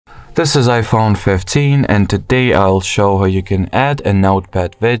This is iPhone 15 and today I'll show how you can add a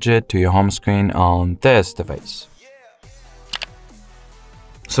notepad widget to your home screen on this device.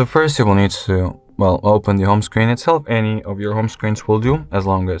 So first you will need to, open the home screen itself. Any of your home screens will do, as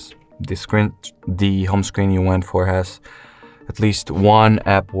long as the home screen you went for has at least one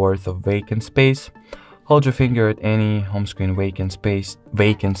app worth of vacant space. Hold your finger at any home screen vacant space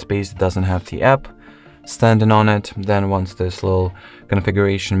that doesn't have the app standing on it. Then once this little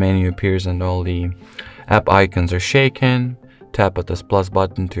configuration menu appears and all the app icons are shaken, tap at this plus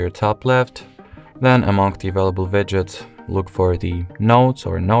button to your top left. Then among the available widgets, look for the notes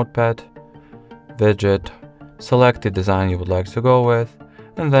or notepad widget, select the design you would like to go with,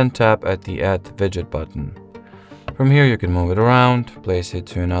 and then tap at the add widget button. From here you can move it around, place it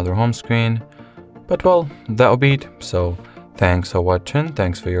to another home screen, but that'll be it. So thanks for watching,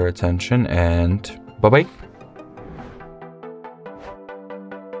 thanks for your attention, and bye-bye.